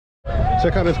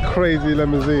Check out this crazy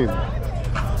limousine.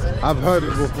 I've heard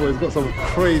it before, it's got some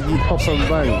crazy pop and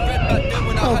bang.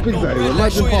 How big that is?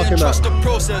 Imagine parking that.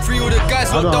 Free all the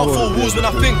guys locked down 4 walls. When I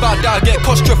think about that, I get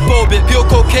claustrophobic. Pure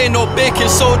cocaine, no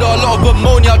baking soda, a lot of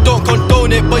ammonia. I don't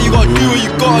condone it, but you gotta do what you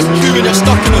gotta do. And you're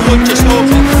stuck in the hood, just hope.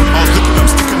 I was looking them,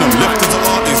 sticking them left as an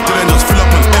artist. Then just fill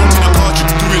up and empty the cartridge.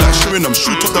 Do it like showing them,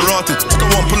 shoot up the artist. Go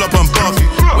on, pull up and buff it.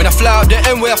 When I fly out the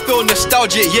end where I feel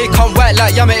nostalgic, yeah, come white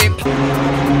like Yama ain't.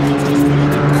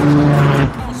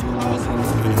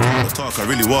 I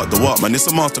really walk the walk, man. It's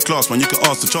a masterclass, man. You can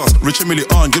ask the chance. Rich and really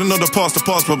on, you don't know the past,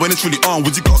 but when it's really on,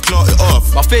 would you gotta clout it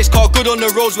off? My face card good on the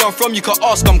roads where I'm from, you can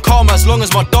ask. I'm calm as long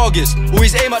as my dog is.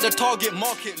 Always aim at the target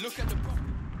market. Look at the.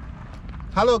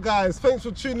 Hello guys, thanks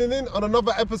for tuning in on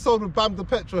another episode with Bam The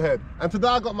Petrol Head. And today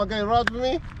I got my guy Raj with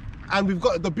me, and we've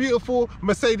got the beautiful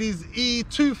Mercedes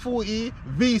E240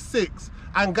 V6.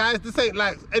 And guys, this ain't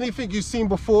like anything you've seen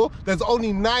before. There's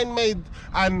only 9 made,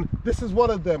 and this is one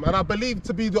of them. And I believe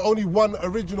to be the only one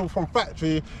original from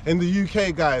factory in the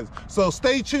UK, guys. So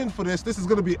stay tuned for this. This is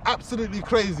gonna be absolutely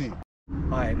crazy.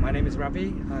 Hi, my name is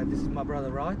Ravi. This is my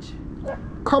brother Raj.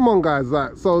 Come on guys,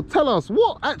 like, so tell us,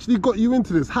 what actually got you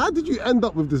into this? How did you end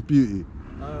up with this beauty?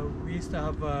 We used to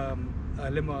have a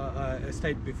limo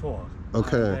estate before.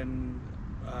 Okay. And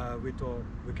then we thought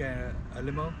we get a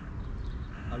limo.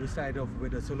 We started off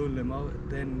with a saloon limo,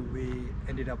 then we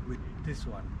ended up with this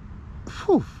one.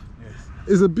 Whew. Yes.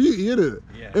 It's a beauty, isn't it?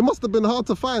 Yeah. It must have been hard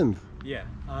to find. Yeah.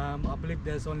 I believe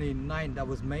there's only 9 that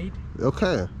was made.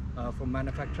 Okay. From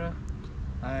manufacturer,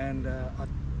 and I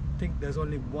think there's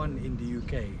only 1 in the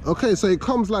UK. Okay, so it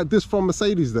comes like this from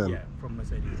Mercedes then? Yeah, from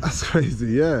Mercedes. That's crazy,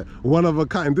 yeah. One of a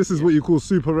kind. This is what you call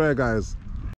super rare, guys.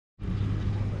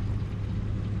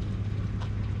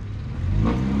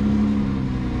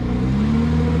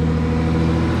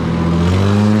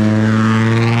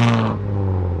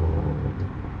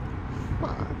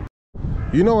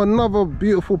 You know, another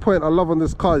beautiful point I love on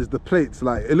this car is the plates.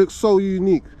 Like, it looks so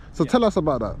unique. So tell us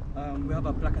about that. We have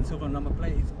a black and silver number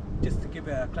plate just to give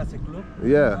it a classic look.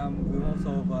 Yeah. We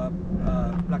also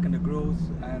black in the grills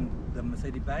and the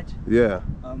Mercedes badge. Yeah.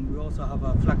 We also have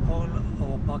a flag pole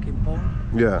or parking pole.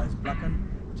 Yeah. It's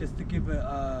blackened just to give it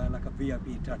like a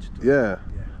VIP touch to yeah. it.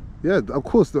 Yeah. Yeah, of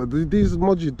course, these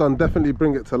mods you've done definitely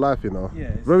bring it to life, you know.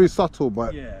 Yeah. Very subtle,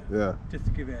 but yeah. Just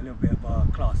to give it a little bit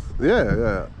of class. Yeah,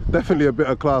 yeah. Definitely a bit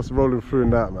of class rolling through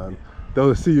in that, man.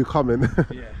 They'll see you coming.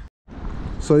 Yeah.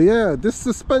 So yeah, this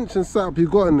suspension setup you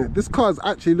got in it, this car is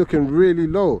actually looking really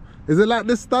low. Is it like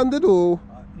this standard or?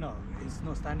 No, it's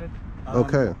not standard.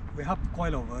 Okay. We have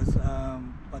coilovers,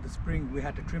 but the spring we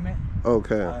had to trim it.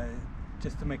 Okay.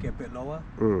 Just to make it a bit lower.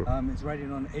 It's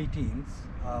riding on 18s,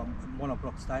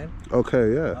 monoblock style.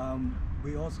 Okay, yeah.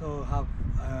 We also have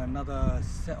another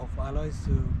set of alloys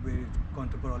we're going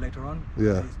to borrow later on.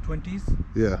 Yeah. It's 20s.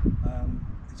 Yeah.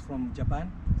 It's from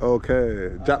Japan.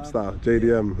 Okay, Jap style,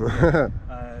 JDM.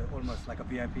 Yeah. Almost like a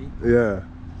VIP. Yeah.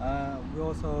 We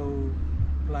also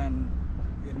plan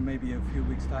in maybe a few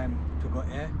weeks' time to go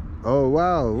air. Oh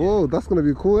wow, yeah. Whoa, that's gonna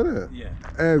be cool, isn't it? Yeah.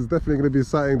 Air is definitely gonna be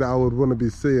something that I would want to be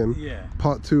seeing. Yeah.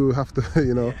 Part 2 have to,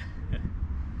 you know.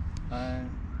 Yeah.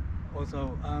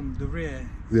 Also, the rear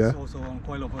is also on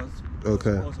coilovers.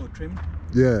 Okay. Also trimmed.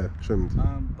 Yeah, trimmed.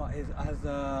 But it has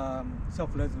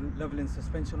self-leveling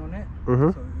suspension on it.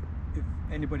 So if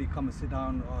anybody comes and sit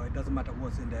down, or it doesn't matter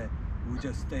what's in there, we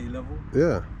just stay level.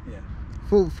 Yeah. Yeah.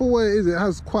 For what it is, it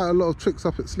has quite a lot of tricks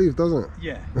up its sleeve, doesn't it?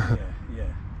 Yeah. Yeah. Yeah.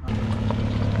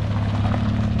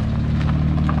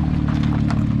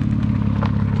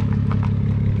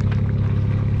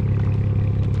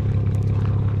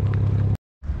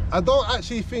 I don't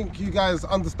actually think you guys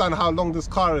understand how long this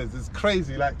car is. It's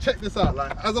crazy. Like, check this out.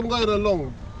 Like, as I'm going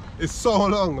along, it's so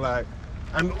long. Like,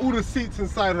 and all the seats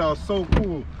inside are so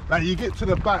cool. Like, you get to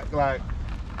the back, like,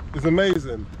 it's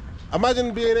amazing.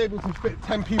 Imagine being able to fit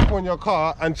 10 people in your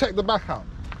car, and check the back out.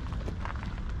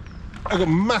 Like a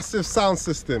massive sound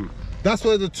system. That's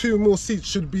where the 2 more seats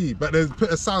should be, but they put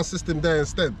a sound system there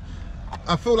instead.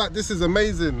 I feel like this is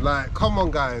amazing. Like, come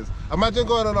on guys, imagine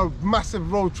going on a massive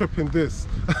road trip in this.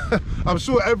 I'm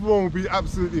sure everyone will be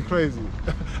absolutely crazy.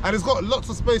 And it's got lots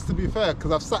of space, to be fair,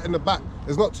 because I've sat in the back.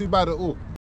 It's not too bad at all.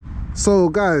 So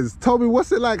guys, tell me,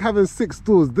 what's it like having 6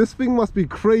 doors? This thing must be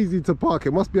crazy to park.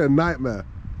 It must be a nightmare.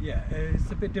 Yeah,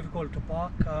 it's a bit difficult to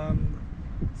park.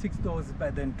 6 doors is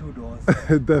better than 2 doors.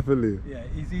 Definitely. Yeah,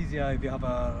 it's easier if you have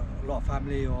a lot of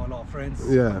family or a lot of friends.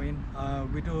 Yeah. I mean,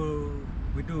 we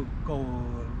do go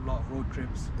a lot of road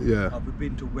trips. Yeah. We've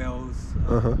been to Wales.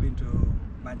 We've been to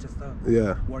Manchester.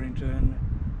 Yeah. Warrington.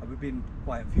 We've been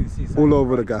quite a few seasons. All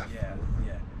over the gaff. Yeah,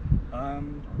 yeah.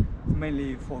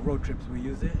 mainly for road trips we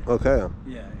use it. Okay.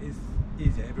 Yeah, it's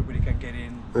easier. Everybody can get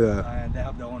in. Yeah. And they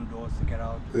have their own doors to get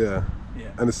out. Yeah.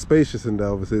 Yeah. And it's spacious in there,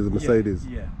 obviously, the Mercedes.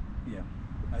 Yeah.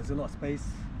 There's a lot of space,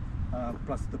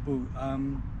 plus the boot.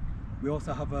 We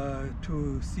also have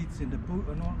 2 seats in the boot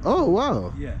and all. Oh,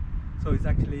 wow. Yeah. So it's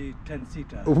actually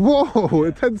 10-seater. Whoa,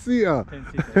 a 10-seater.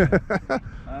 10-seater.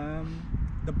 Yeah.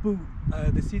 The boot,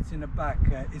 the seats in the back,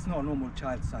 it's not a normal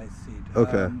child size seat.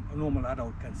 Okay. A normal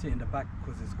adult can sit in the back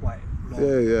because it's quite long.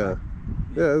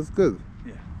 Yeah, it's good.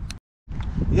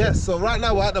 Yeah, so right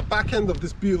now we're at the back end of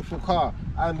this beautiful car,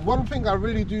 and one thing I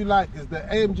really do like is the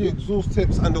AMG exhaust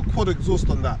tips and the quad exhaust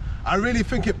on that. I really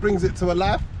think it brings it to a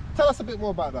life. Tell us a bit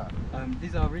more about that.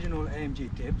 These are original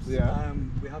AMG tips. Yeah.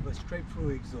 We have a straight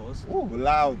through exhaust. Oh,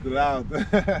 loud.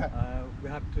 we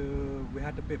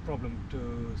had a bit problem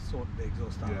to sort the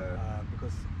exhaust out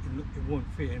because it won't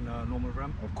fit in a normal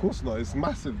Ram. Of course not, it's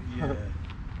massive. Yeah.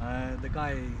 The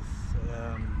guys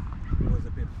was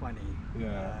a bit funny.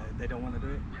 Yeah. They don't want to do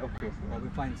it. Of course not. Or we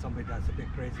find somebody that's a bit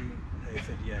crazy. They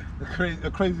said yeah.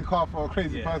 A crazy car for a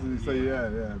crazy person. You say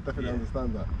definitely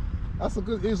understand that. That's a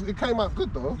good. It came out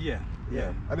good though. Yeah.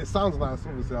 And it sounds nice.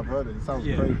 Obviously, I've heard it. It sounds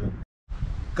crazy.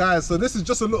 Guys, so this is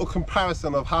just a little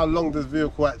comparison of how long this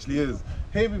vehicle actually is.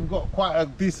 Here we've got quite a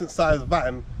decent sized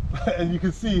van, and you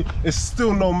can see it's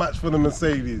still no match for the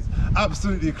Mercedes.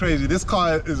 Absolutely crazy. This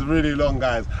car is really long,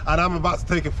 guys, and I'm about to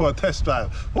take it for a test drive.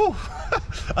 Woo.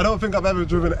 I don't think I've ever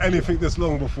driven anything this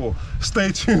long before.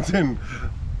 Stay tuned in.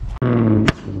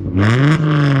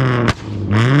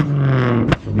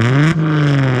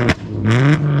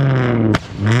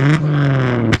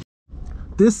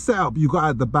 This setup you got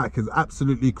at the back is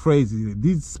absolutely crazy.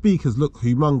 These speakers look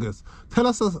humongous. Tell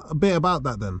us a bit about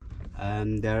that then.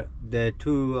 They're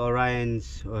 2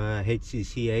 Orions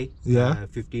HCCA,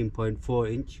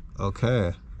 15.4 inch.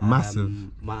 Okay, massive.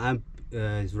 My amp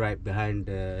is right behind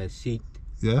the seat.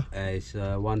 Yeah. It's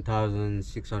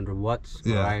 1,600 watts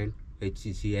Orion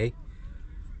HCCA,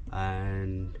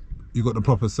 and you got the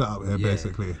proper setup here,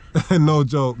 basically. No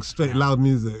joke, straight loud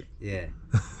music. Yeah.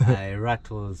 It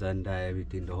rattles and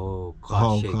everything. The whole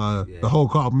car shakes. The whole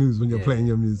car moves when you're playing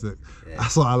your music.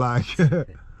 That's what I like.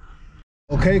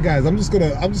 Okay, guys, I'm just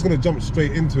gonna jump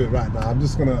straight into it right now. I'm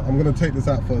gonna take this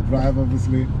out for a drive.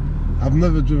 Obviously, I've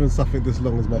never driven something this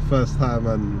long. It's my first time,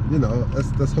 and you know,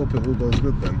 let's hope it all goes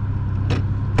good then.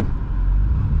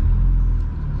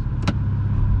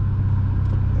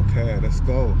 Okay, let's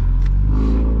go.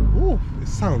 Ooh, it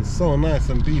sounds so nice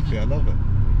and beefy. I love it.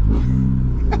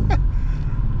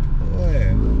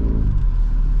 Boy.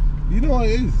 You know what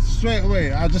it is? Straight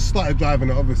away, I just started driving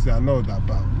it, obviously I know that,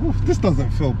 but oof, this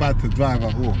doesn't feel bad to drive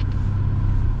at all.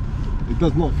 It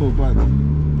does not feel bad.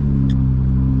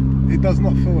 It does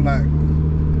not feel like,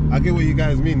 I get what you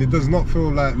guys mean, it does not feel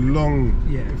like long.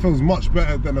 It feels much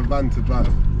better than a van to drive.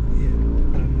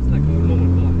 It's like a normal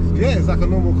car. Yeah, it's like a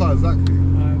normal car, exactly.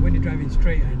 When you're driving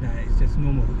straight and it's just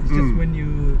normal. It's just when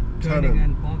you're turning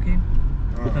and parking,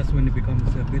 that's when it becomes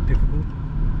a bit difficult.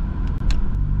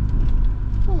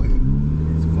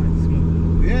 It's quite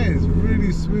smooth. Yeah, it's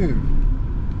really smooth.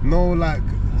 No, like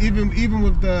even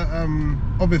with the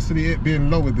obviously it being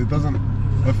lowered, it doesn't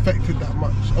affect it that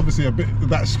much. Obviously a bit of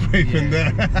that scraping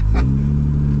there,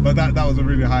 but that was a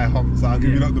really high hump, so I'll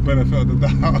give you the benefit of the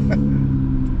doubt.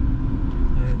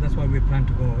 That's why we plan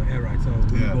to go air ride, so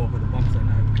we go over the bumps and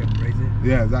we can raise it.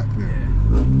 Yeah, exactly.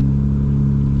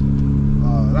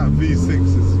 Oh, that V6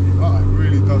 is, it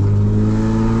really does it.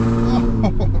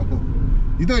 Oh.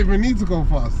 You don't even need to go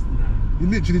fast. No. You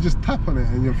literally just tap on it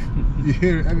and you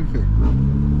hear everything.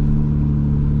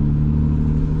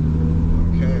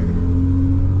 Okay.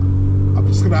 I'm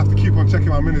just gonna have to keep on checking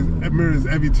my mirrors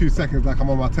every 2 seconds like I'm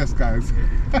on my test, guys.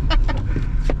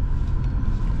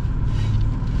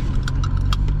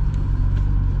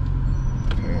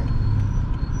 Okay.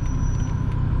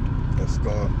 Let's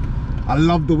go. I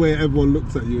love the way everyone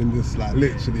looks at you in this, like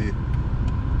literally.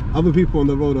 Other people on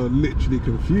the road are literally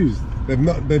confused. They've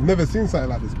never seen something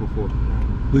like this before.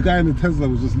 The guy in the Tesla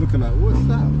was just looking like, what's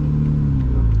that?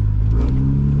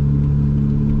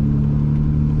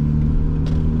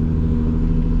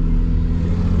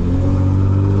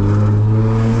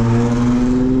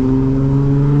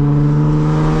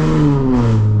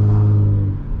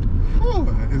 Oh,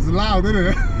 it's loud, isn't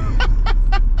it?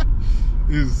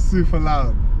 It's super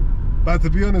loud. But to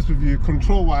be honest with you,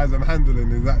 control-wise and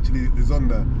handling is on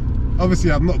there.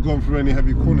 Obviously, I've not gone through any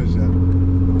heavy corners yet. I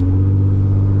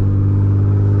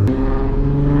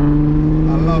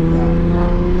love that.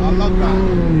 I love that.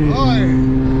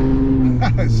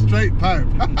 Oi! Straight pipe.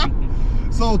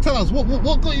 So So tell us, what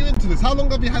got you into this? How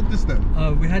long have you had this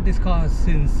then? We had this car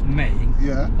since May.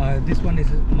 Yeah. This one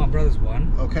is my brother's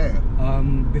one. Okay.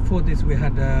 Before this, we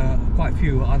had quite a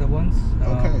few other ones.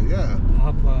 Okay, yeah. I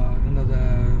have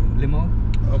another limo.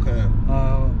 Okay.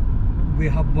 We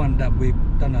have one that we've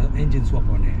done an engine swap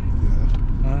on it.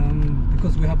 Yeah.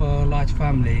 Because we have a large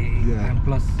family, Yeah. and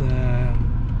plus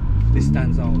this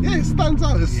stands out. Yeah, it stands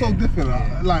out. It's so different.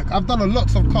 Yeah. Like I've done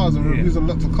lots of cars and reviews on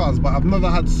lots of cars, but I've never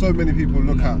had so many people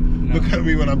look at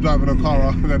me when I'm driving a car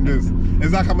rather than this.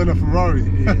 It's like I'm in a Ferrari.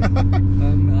 Yeah.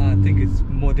 I think it's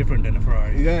more different than a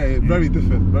Ferrari. Yeah, very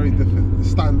different. Very different. It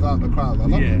stands out the crowd. I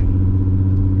love it.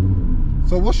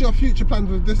 So what's your future plans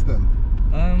with this then?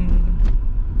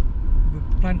 We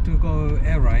plan to go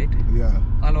air ride. Yeah.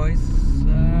 Alloys,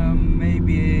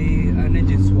 maybe an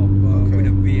engine swap with a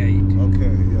V8.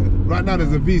 Okay, yeah. Right now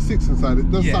there's a V6 inside. It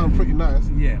does sound pretty nice.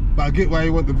 Yeah. But I get why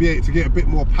you want the V8 to get a bit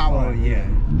more power. Oh, yeah.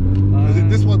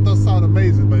 This one does sound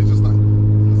amazing, but it's just like,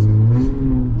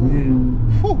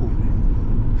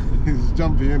 it's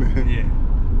jumpy, isn't it? Yeah.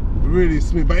 Really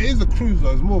smooth, but it is a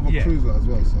cruiser. It's more of a cruiser as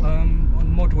well. So.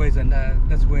 On motorways, and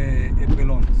that's where it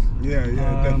belongs. Yeah,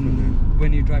 definitely.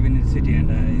 When you're driving in the city,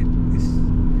 and it's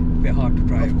a bit hard to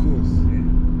drive. Of course. Yeah.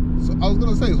 So I was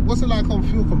gonna say, what's it like on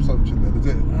fuel consumption then? Is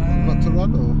it not to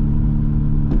run or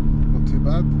not too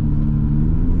bad?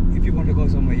 If you want to go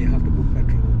somewhere, you have to put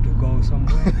petrol to go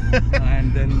somewhere,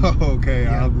 and then. Okay,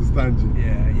 I understand you.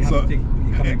 Yeah, you have to think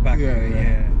you're coming back.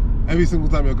 Yeah. Every single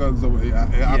time you're going somewhere, you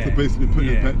have to basically put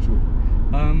in petrol.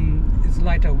 It's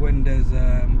lighter when there's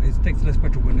it takes less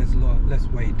petrol when there's less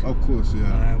weight. Of course,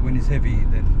 yeah. When it's heavy,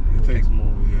 then it takes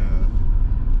more. Yeah.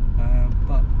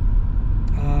 But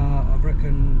I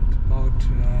reckon about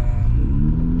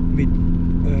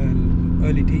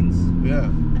early teens. Yeah.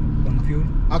 On fuel.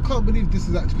 I can't believe this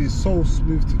is actually so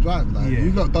smooth to drive. Like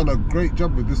you've not done a great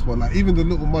job with this one. Like even the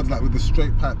little mods, like with the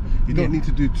straight pipe, you don't need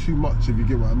to do too much if you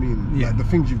get what I mean. Yeah. Like the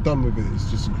things you've done with it is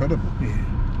just incredible. Yeah.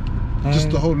 Just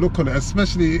the whole look on it,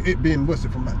 especially it being, what's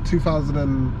it, from like 2000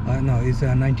 and... no, it's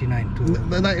a 99 to... The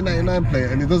 1999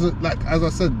 plate, and it doesn't, like, as I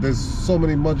said, there's so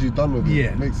many mods you've done with it.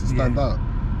 It makes it stand out.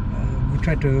 We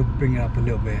try to bring it up a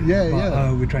little bit.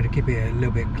 We try to keep it a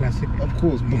little bit classic. Of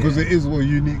course, because it is a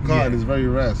unique car and it's very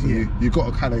rare, so you got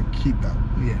to kind of keep that.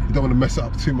 Yeah. You don't want to mess it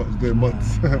up too much doing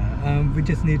mods. We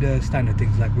just need standard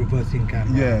things like reversing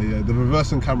camera. Yeah, the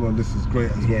reversing camera on this is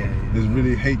great as well. It's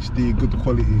really HD, good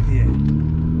quality. Yeah.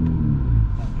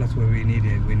 Plus where we need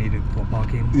it for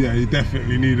parking. Yeah, you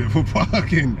definitely need it for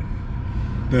parking.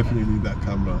 Definitely need that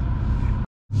camera.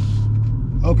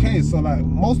 Okay, so like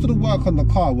most of the work on the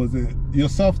car, was it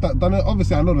yourself that done it?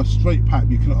 Obviously I know the straight pipe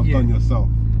you couldn't have done yourself.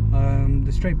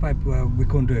 The straight pipe we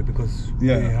couldn't do it because we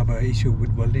have an issue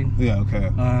with welding. Yeah,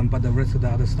 okay. But the rest of the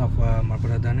other stuff my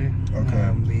brother done it.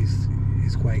 Okay.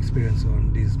 He's quite experienced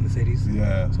on these Mercedes.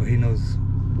 Yeah. So he knows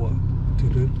what to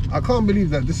do. I can't believe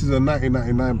that this is a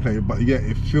 1999 plate, but yet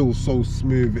it feels so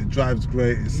smooth, it drives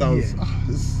great, it sounds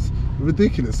it's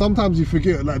ridiculous. Sometimes you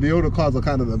forget like the older cars are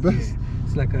kind of the best.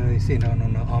 It's like sitting down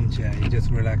on an armchair, you just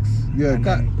relax. Yeah,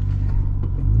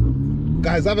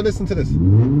 guys, have a listen to this.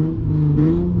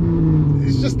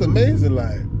 It's just amazing,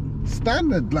 like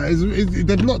standard. Like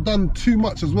they've not done too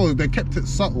much as well. They kept it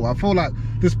subtle. I feel like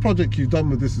this project you've done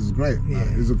with this is great. Like,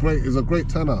 it's a great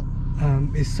turnout.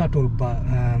 It's subtle, but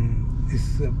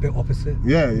it's a bit opposite.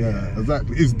 Yeah,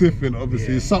 exactly. It's different,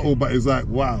 obviously. It's subtle, but it's like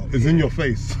wow, it's in your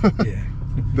face. Yeah,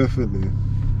 definitely.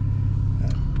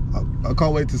 I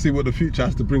can't wait to see what the future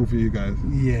has to bring for you guys.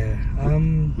 Yeah.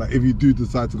 Like if you do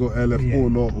decide to go LF or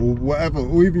not, or whatever,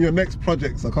 or even your next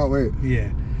projects, I can't wait.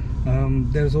 Yeah.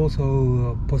 There's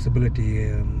also a possibility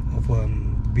of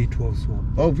V12 swap.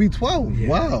 Oh, V12? Yeah.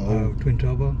 Wow. Twin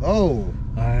turbo. Oh.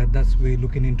 That's we're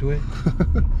looking into it.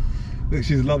 Look,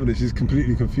 she's loving it. She's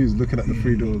completely confused looking at the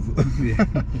 3 doors. Yeah.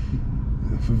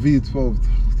 For V12,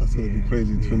 that's going to be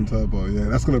crazy. Twin turbo. Yeah,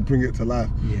 that's going to bring it to life.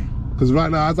 Yeah. Because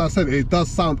right now, as I said, it does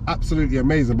sound absolutely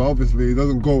amazing, but obviously it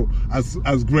doesn't go as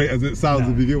great as it sounds,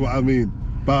 if you get what I mean.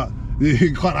 But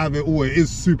you can't have it all. It is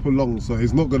super long, so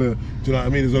it's not gonna, do you know what I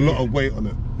mean? There's a lot of weight on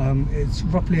it. It's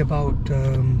roughly about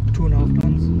 2.5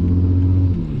 tons.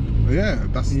 Yeah,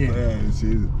 that's it's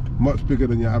much bigger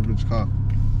than your average car.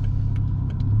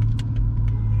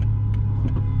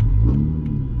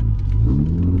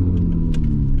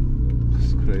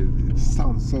 It's crazy. It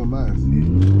sounds so nice.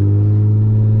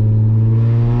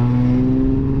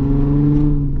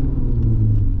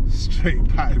 Straight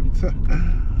piped.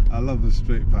 I love the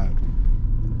straight pipe.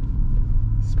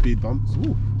 Speed bumps.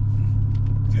 Ooh.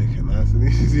 Take it nice and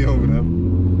easy over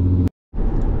them.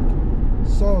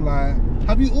 So like,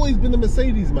 have you always been a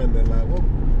Mercedes man then? Like,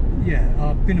 Yeah,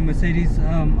 I've been a Mercedes.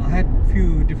 I had a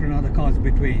few different other cars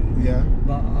between. Yeah.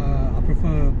 But I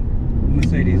prefer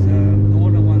Mercedes. The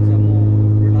older ones are more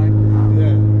reliable.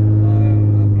 Yeah.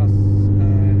 Plus,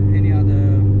 any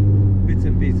other bits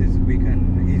and pieces we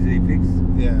can easily fix.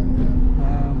 Yeah,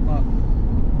 yeah. But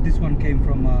this one came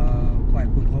from quite a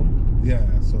good home. Yeah,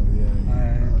 so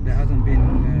There hasn't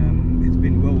been, it's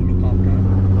been well looked after.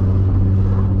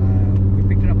 We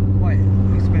picked it up quite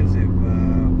expensive,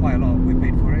 quite a lot we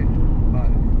paid for it, but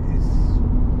it's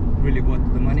really worth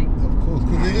the money. Of course,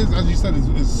 because it is, as you said,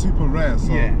 it's super rare,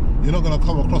 so Yeah. you're not going to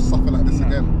come across something like this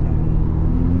again.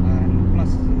 No. And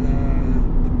plus, the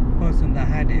person that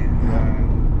had it,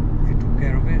 he took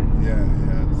care of it. Yeah,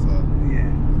 so Yeah.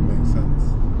 it makes sense.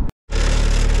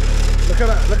 Look at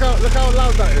that, look how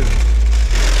loud that is.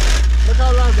 Look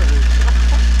how loud that is.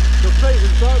 The plate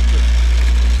is dancing.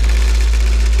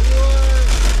 What?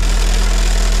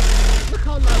 Look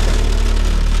how loud that is.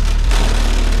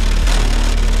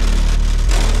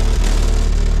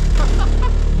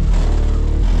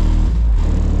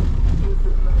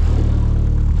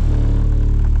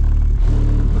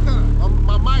 Look at that.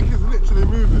 My mic is literally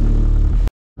moving.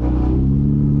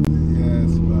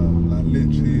 Yes, man. Like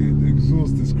literally, the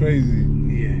exhaust is crazy.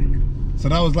 Yeah. So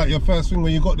that was like your first thing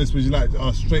when you got this, was you like, oh,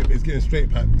 it's getting straight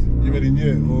packed? You already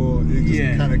knew it, or it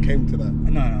just kind of came to that?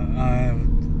 No,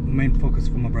 main focus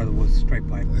for my brother was straight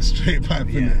pipe. A straight pipe,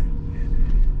 Yeah.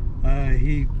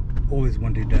 He always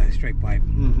wanted a straight pipe.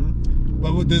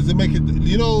 But does it make it,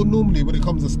 you know, normally when it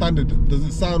comes to standard, does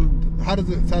it sound, how does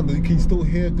it sound? Can you still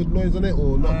hear good noise on it,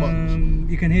 or not much?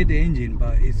 You can hear the engine,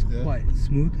 but it's quite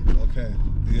smooth. Okay,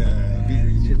 yeah.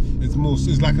 It's more,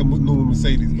 it's like a normal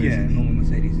Mercedes, basically. Yeah, normal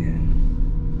Mercedes, yeah.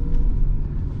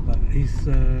 But he's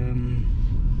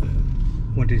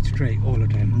wanted it straight all the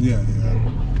time. Yeah.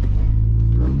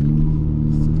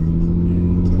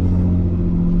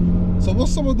 So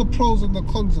what's some of the pros and the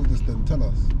cons of this then? Tell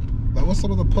us. Like, what's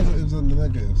some of the positives and the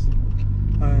negatives?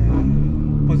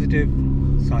 Positive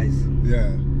size.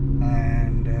 Yeah.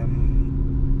 And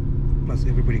plus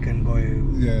everybody can go.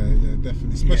 Yeah,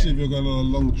 definitely. Especially if you're going on a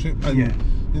long trip. And,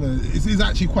 you know, it's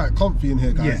actually quite comfy in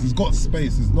here, guys. Yeah. It's got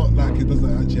space. It's not like it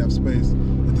doesn't actually have space.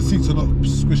 The seats are not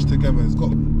squished together. It's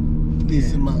got a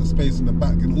decent amount of space in the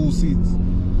back in all seats.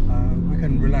 We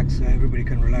can relax. Everybody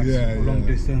can relax for long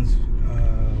distance.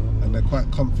 And they're quite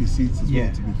comfy seats as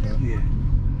well, to be fair. Yeah.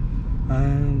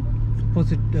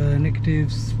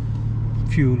 Negatives,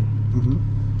 fuel.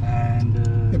 And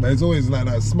yeah, but it's always like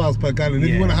that, smiles per gallon. If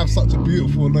you want to have such a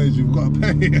beautiful noise, you've got to pay.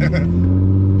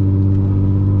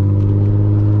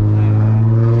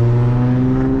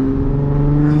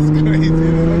 It's crazy,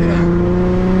 look at that.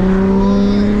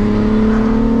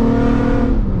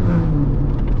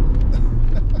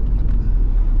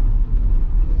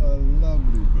 Oh,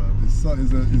 lovely, bro. It's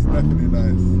definitely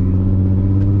nice.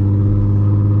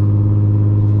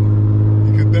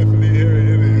 You can definitely hear it,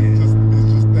 innit? It's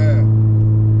just there.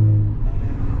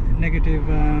 Negative,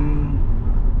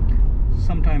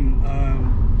 sometimes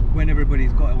when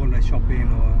everybody's got all their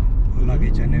shopping or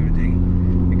luggage and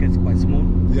everything, it gets quite small.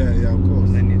 Yeah, of course.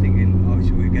 And then you're thinking, oh,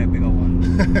 should we get a bigger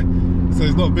one? So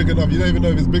it's not big enough. You don't even know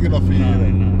if it's big enough for you.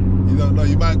 No. You don't know.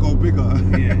 You might go bigger.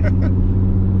 Yeah.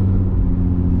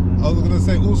 I was gonna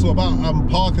say also about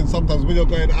parking. Sometimes when you're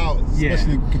going out,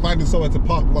 especially finding somewhere to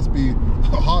park must be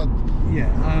hard. Yeah,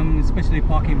 especially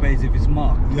parking bays if it's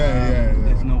marked.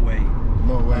 There's no way.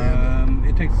 No way.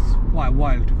 It takes quite a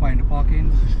while to find the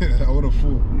parking. I would have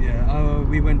thought. Yeah,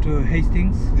 we went to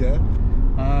Hastings. Yeah.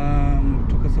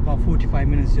 Took us about 45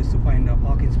 minutes just to find a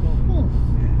parking spot. Oh,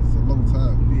 it's a long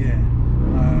time. Yeah.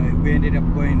 We ended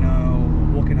up going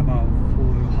walking about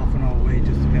half an hour away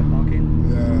just to get parking.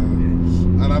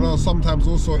 Yeah. And I know sometimes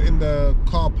also in the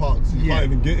car parks you can't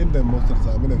even get in them most of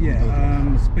the time, innit?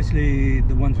 Yeah. Especially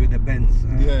the ones with the Benz.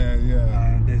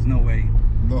 There's no way.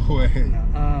 No way.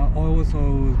 I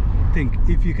also think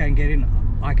if you can get in,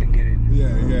 I can get in.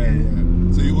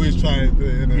 Yeah. So you always try and do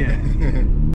it, innit? Yeah.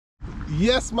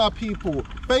 Yes, my people,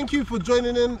 thank you for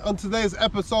joining in on today's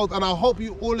episode, and I hope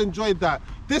you all enjoyed that.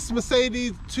 This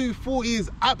Mercedes 240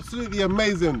 is absolutely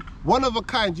amazing, one of a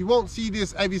kind. You won't see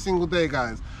this every single day,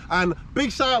 guys. And big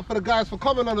shout out for the guys for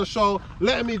coming on the show,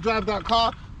 letting me drive that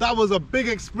car. That was a big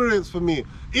experience for me.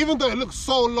 Even though it looks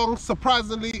so long,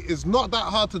 surprisingly, it's not that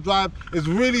hard to drive. It's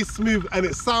really smooth and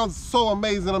it sounds so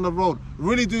amazing on the road.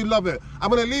 Really do love it. I'm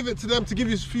gonna leave it to them to give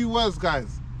you a few words,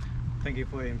 guys. Thank you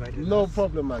for inviting us. No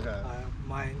problem, my guy.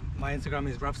 My Instagram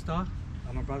is Roughstar,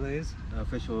 and my brother is the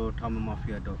official Tama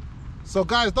Mafia dog. So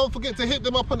guys, don't forget to hit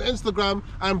them up on Instagram,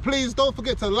 and please don't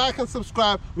forget to like and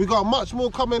subscribe. We got much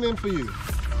more coming in for you.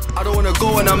 I don't wanna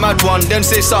go on a mad one, then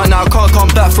say something that I can't come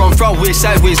back from. Front way,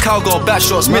 sideways, cowgirl, back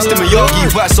shots, Mr.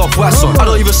 Miyagi, wax off, wax on. I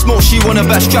don't even smoke, she wanna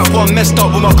back strap one. Messed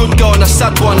up with my good girl and a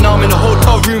sad one. Now I'm in a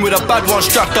hotel room with a bad one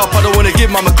strapped up. I don't wanna give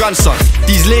my grandson.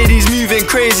 These ladies moving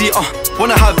crazy,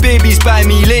 wanna have babies by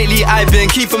me. Lately I've been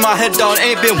keeping my head down,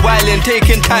 ain't been wildin',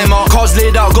 taking time out. Cars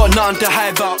laid out, got nothing to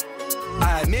hide about.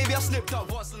 Maybe I slipped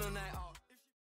up once in the night.